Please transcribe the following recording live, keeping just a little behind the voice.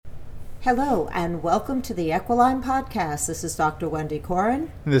Hello, and welcome to the Equiline Podcast. This is Dr. Wendy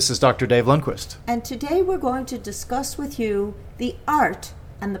Corin. This is Dr. Dave Lundquist. And today we're going to discuss with you the art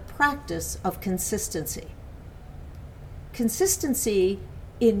and the practice of consistency. Consistency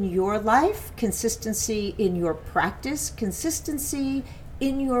in your life, consistency in your practice, consistency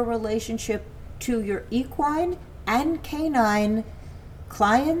in your relationship to your equine and canine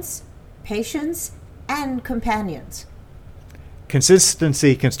clients, patients, and companions.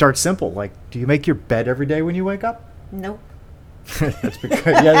 Consistency can start simple. Like, do you make your bed every day when you wake up? Nope. That's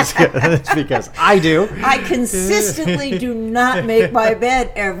because I do. I consistently do not make my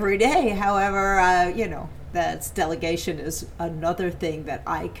bed every day. However, that's delegation is another thing that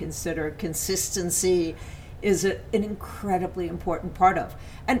I consider consistency is an incredibly important part of.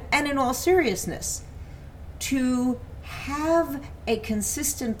 And in all seriousness, to have a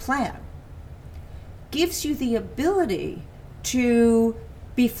consistent plan gives you the ability to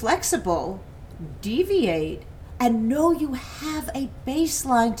be flexible, deviate, and know you have a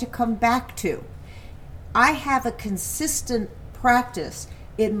baseline to come back to. I have a consistent practice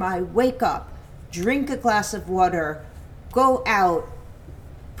in my wake up, drink a glass of water, go out,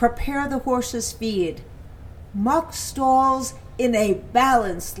 prepare the horse's feed, muck stalls in a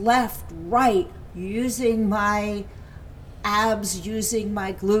balanced left, right, using my abs, using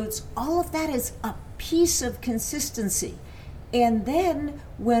my glutes. All of that is a piece of consistency. And then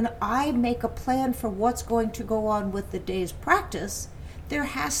when I make a plan for what's going to go on with the day's practice, there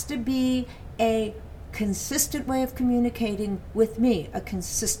has to be a consistent way of communicating with me, a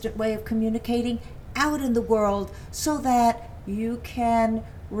consistent way of communicating out in the world so that you can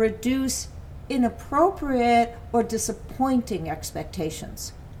reduce inappropriate or disappointing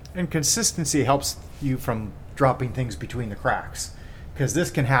expectations. And consistency helps you from dropping things between the cracks, because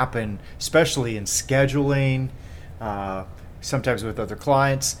this can happen especially in scheduling, sometimes with other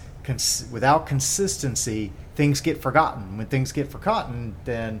clients. Without consistency, things get forgotten. When things get forgotten,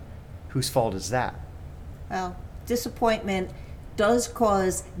 then whose fault is that? Well, disappointment does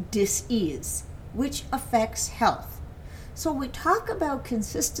cause dis-ease, which affects health. So we talk about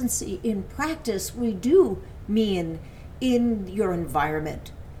consistency in practice, we do mean in your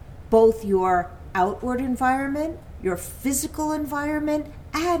environment, both your outward environment, your physical environment,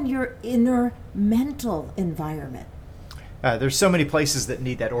 and your inner mental environment. There's so many places that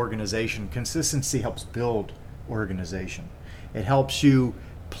need that organization. Consistency helps build organization. It helps you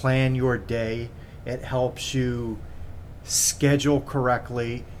plan your day. It helps you schedule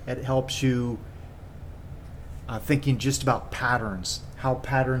correctly. It helps you thinking just about patterns, how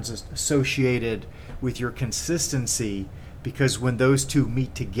patterns are associated with your consistency, because when those two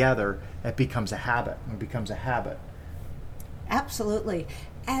meet together, it becomes a habit. It becomes a habit. Absolutely.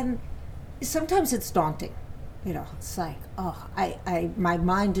 And sometimes it's daunting. It's like, my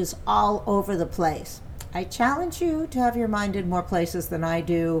mind is all over the place. I challenge you to have your mind in more places than I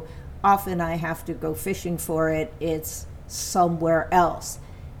do. Often I have to go fishing for it. It's somewhere else.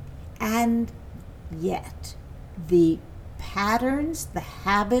 And yet, the patterns, the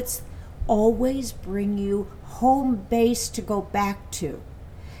habits, always bring you home base to go back to.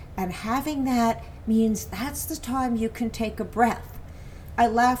 And having that means that's the time you can take a breath. I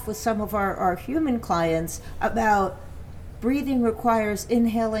laugh with some of our human clients about breathing requires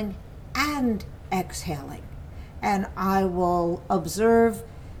inhaling and exhaling. And I will observe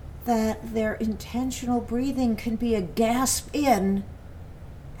that their intentional breathing can be a gasp in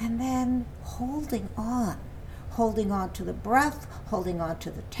and then holding on to the breath, holding on to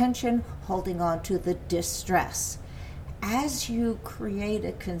the tension, holding on to the distress. As you create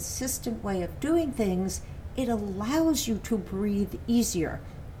a consistent way of doing things, it allows you to breathe easier,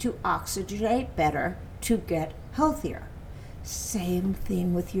 to oxygenate better, to get healthier. Same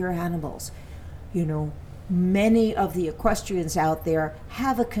thing with your animals. Many of the equestrians out there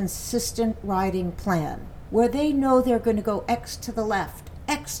have a consistent riding plan where they know they're going to go X to the left,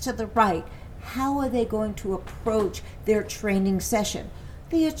 X to the right. How are they going to approach their training session?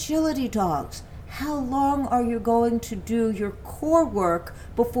 The agility dogs. How long are you going to do your core work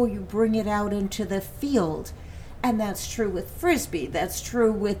before you bring it out into the field? And that's true with Frisbee. That's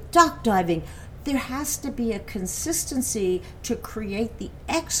true with dock diving. There has to be a consistency to create the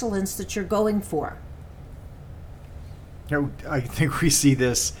excellence that you're going for. I think we see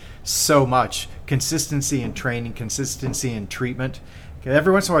this so much. Consistency in training, consistency in treatment.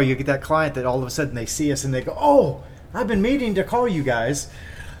 Every once in a while you get that client that all of a sudden they see us and they go, "Oh, I've been meaning to call you guys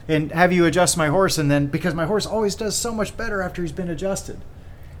and have you adjust my horse," and then because my horse always does so much better after he's been adjusted.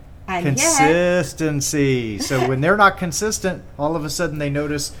 And consistency. So when they're not consistent, all of a sudden they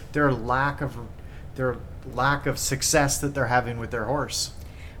notice their lack of success that they're having with their horse.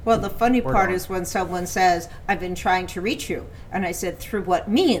 Well, the funny Or part dog. is when someone says, I've been trying to reach you. And I said, through what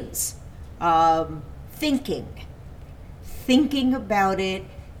means? Thinking. Thinking about it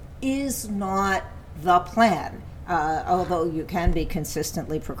is not the plan. Although you can be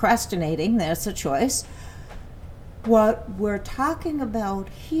consistently procrastinating, that's a choice. What we're talking about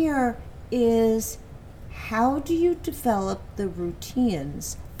here is how do you develop the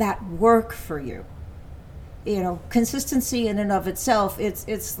routines that work for you? You know, consistency in and of itself,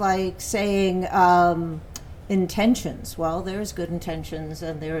 it's like saying intentions. Well, there's good intentions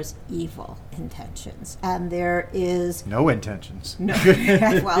and there's evil intentions. And there is No intentions. no,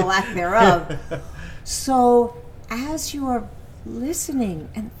 well, lack thereof. So as you are listening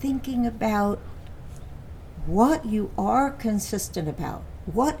and thinking about what you are consistent about,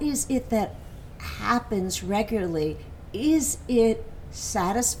 what is it that happens regularly? Is it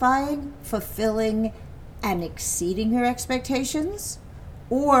satisfying, fulfilling, and exceeding your expectations?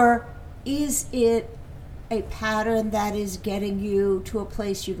 Or is it a pattern that is getting you to a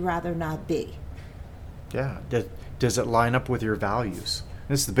place you'd rather not be? Yeah. Does it line up with your values?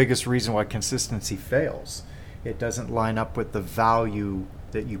 This is the biggest reason why consistency fails. It doesn't line up with the value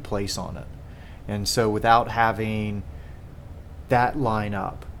that you place on it. And so without having that line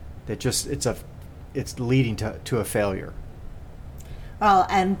up, that just it's leading to a failure. Well,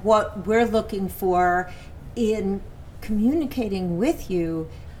 and what we're looking for in communicating with you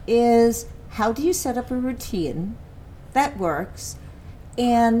is how do you set up a routine that works,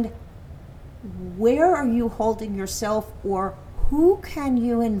 and where are you holding yourself, or who can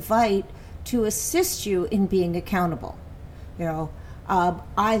you invite to assist you in being accountable? You know,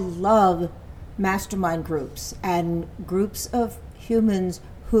 I love mastermind groups and groups of humans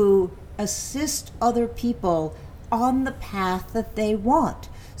who assist other people on the path that they want.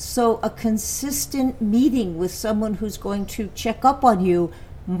 So a consistent meeting with someone who's going to check up on you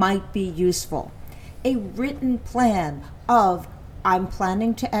might be useful. A written plan of, I'm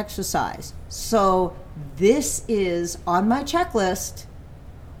planning to exercise, so this is on my checklist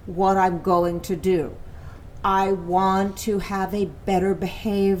what I'm going to do. I want to have a better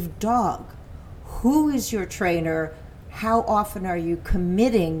behaved dog. Who is your trainer? How often are you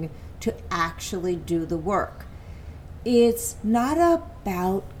committing to actually do the work? It's not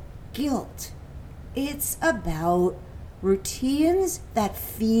about guilt. It's about routines that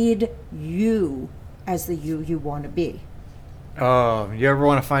feed you as the you want to be. Oh, you ever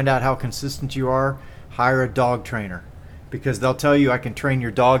want to find out how consistent you are? Hire a dog trainer, because they'll tell you I can train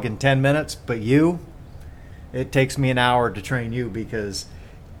your dog in 10 minutes, but it takes me an hour to train you, because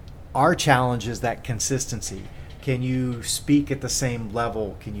our challenge is that consistency. Can you speak at the same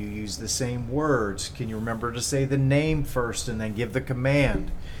level? Can you use the same words? Can you remember to say the name first and then give the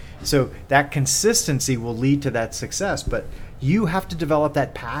command? So that consistency will lead to that success, but you have to develop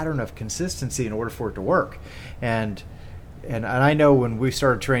that pattern of consistency in order for it to work. And I know when we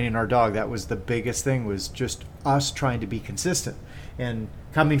started training our dog, that was the biggest thing, was just us trying to be consistent and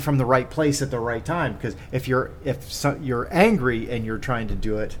coming from the right place at the right time. Because if you're angry and you're trying to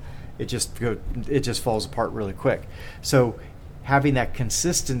do it, it just falls apart really quick. So having that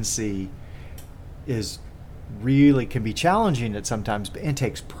consistency can be challenging at sometimes, and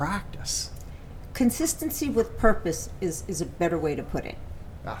takes practice. Consistency with purpose is a better way to put it.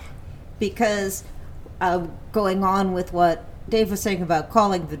 Because going on with what Dave was saying about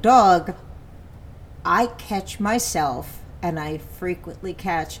calling the dog, I catch myself, and I frequently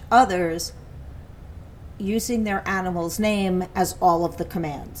catch others, using their animal's name as all of the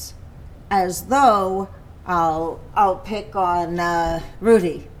commands. As though I'll pick on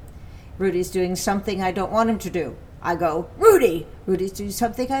Rudy. Rudy's doing something I don't want him to do. I go, Rudy! Rudy's doing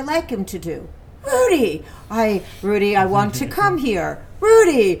something I like him to do. Rudy, I want to come here.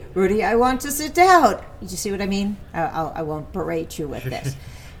 Rudy, I want to sit down. You see what I mean? I won't berate you with this.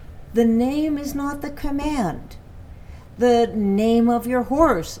 The name is not the command. The name of your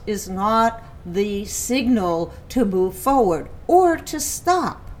horse is not the signal to move forward or to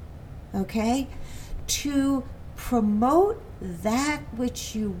stop. Okay? To promote that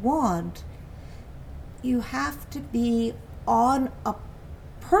which you want, you have to be on a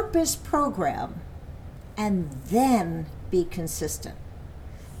purpose program and then be consistent.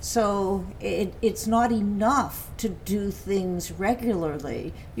 So it's not enough to do things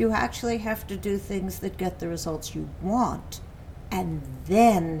regularly. You actually have to do things that get the results you want. And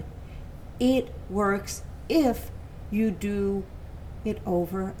then it works if you do it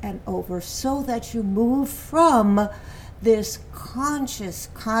over and over, so that you move from this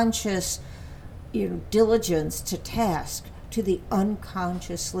conscious diligence to task to the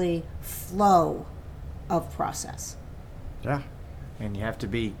unconsciously flow of process. Yeah. And you have to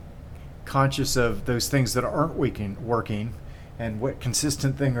be conscious of those things that aren't working, and what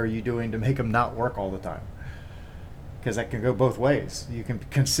consistent thing are you doing to make them not work all the time? Because that can go both ways. You can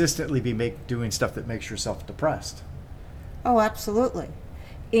consistently be doing stuff that makes yourself depressed. Oh, absolutely.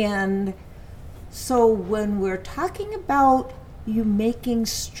 And so when we're talking about you making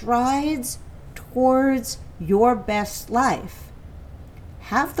strides towards your best life,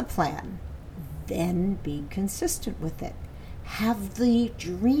 have the plan, then be consistent with it. Have the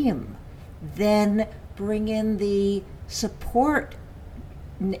dream, then bring in the support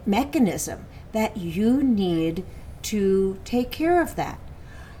mechanism that you need to take care of that.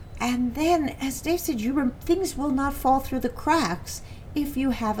 And then, as Dave said, things will not fall through the cracks if you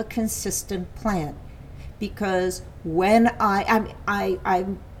have a consistent plan. Because when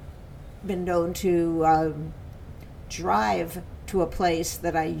I've been known to drive to a place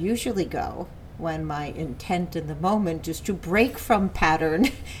that I usually go when my intent in the moment is to break from pattern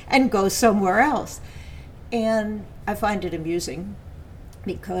and go somewhere else. And I find it amusing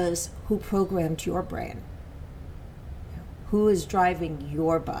because who programmed your brain? Who is driving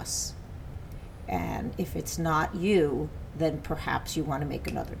your bus? And if it's not you, then perhaps you want to make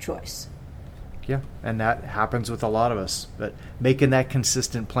another choice. Yeah, and that happens with a lot of us. But making that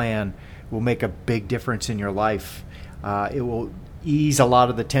consistent plan will make a big difference in your life. It will ease a lot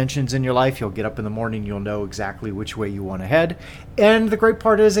of the tensions in your life. You'll get up in the morning, you'll know exactly which way you want to head. And the great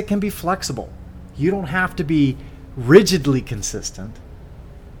part is it can be flexible. You don't have to be rigidly consistent.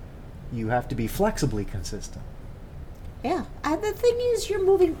 You have to be flexibly consistent. Yeah, and the thing is, you're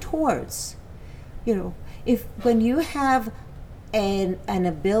moving towards, when you have an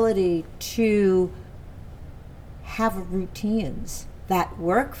ability to have routines that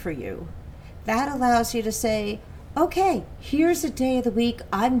work for you, that allows you to say, okay, here's a day of the week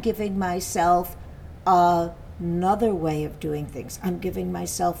I'm giving myself another way of doing things. I'm giving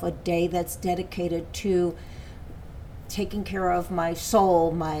myself a day that's dedicated to taking care of my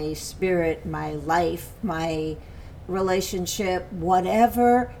soul, my spirit, my life, my relationship,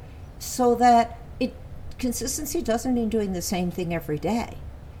 whatever, so that consistency doesn't mean doing the same thing every day.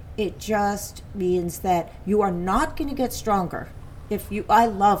 It just means that you are not going to get stronger. I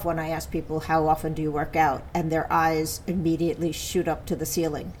love when I ask people, how often do you work out? And their eyes immediately shoot up to the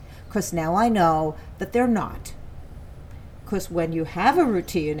ceiling, because now I know that they're not. Because when you have a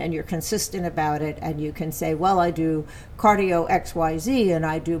routine and you're consistent about it, and you can say, well, I do cardio XYZ, and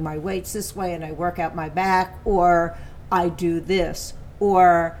I do my weights this way, and I work out my back, or I do this,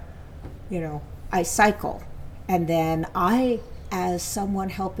 or, I cycle. And then I, as someone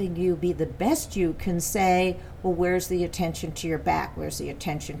helping you be the best you, can say, well, where's the attention to your back? Where's the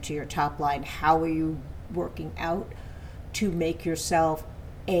attention to your top line? How are you working out to make yourself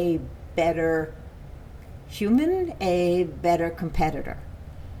a better human, a better competitor?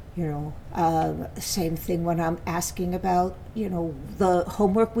 Same thing when I'm asking about, the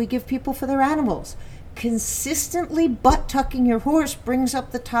homework we give people for their animals. Consistently butt-tucking your horse brings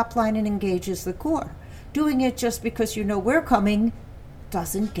up the top line and engages the core. Doing it just because we're coming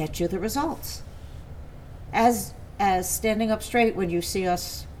doesn't get you the results. As standing up straight when you see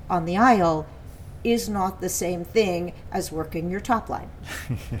us on the aisle is not the same thing as working your top line.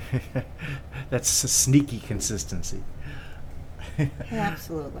 That's a sneaky consistency.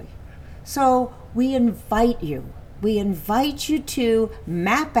 Absolutely. So we invite you to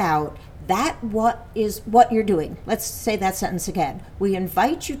map out what you're doing. Let's say that sentence again. We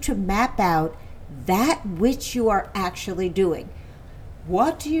invite you to map out that which you are actually doing.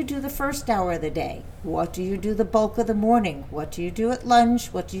 What do you do the first hour of the day? What do you do the bulk of the morning? What do you do at lunch?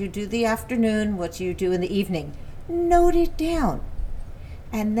 What do you do the afternoon? What do you do in the evening? Note it down.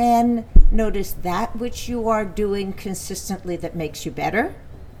 And then notice that which you are doing consistently that makes you better,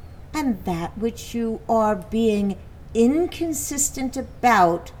 and that which you are being inconsistent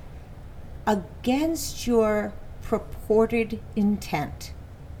about against your purported intent.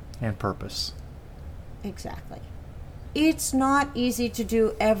 And purpose. Exactly. It's not easy to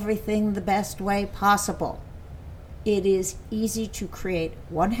do everything the best way possible. It is easy to create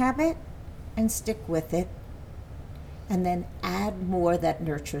one habit and stick with it, and then add more that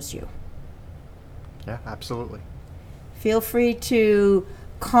nurtures you. Yeah, absolutely. Feel free to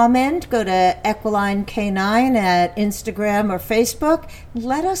comment. Go to Equiline K9 at Instagram or Facebook.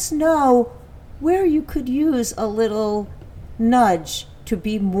 Let us know where you could use a little nudge to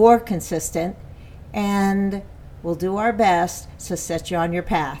be more consistent, and we'll do our best to set you on your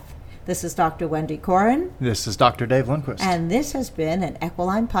path. This is Dr. Wendy Corin. This is Dr. Dave Lundquist. And this has been an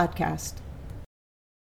Equiline podcast.